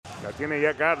La tiene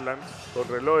ya Garland, con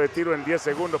reloj de tiro en 10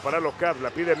 segundos para los Cavs.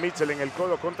 La pide Mitchell en el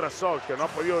codo contra Sox, que no ha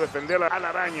podido defender a la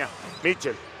araña.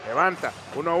 Mitchell levanta,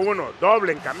 1-1,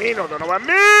 doble en camino, Donovan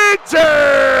Mitchell.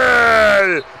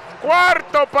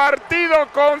 Cuarto partido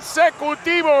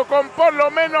consecutivo con por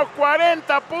lo menos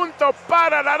 40 puntos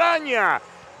para la araña.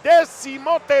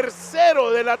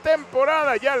 13º de la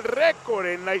temporada, ya el récord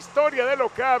en la historia de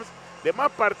los Cavs de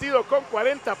más partidos con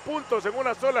 40 puntos en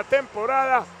una sola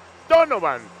temporada.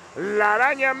 Donovan, la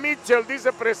araña Mitchell,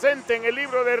 dice presente en el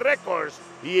libro de récords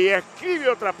y escribe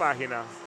otra página.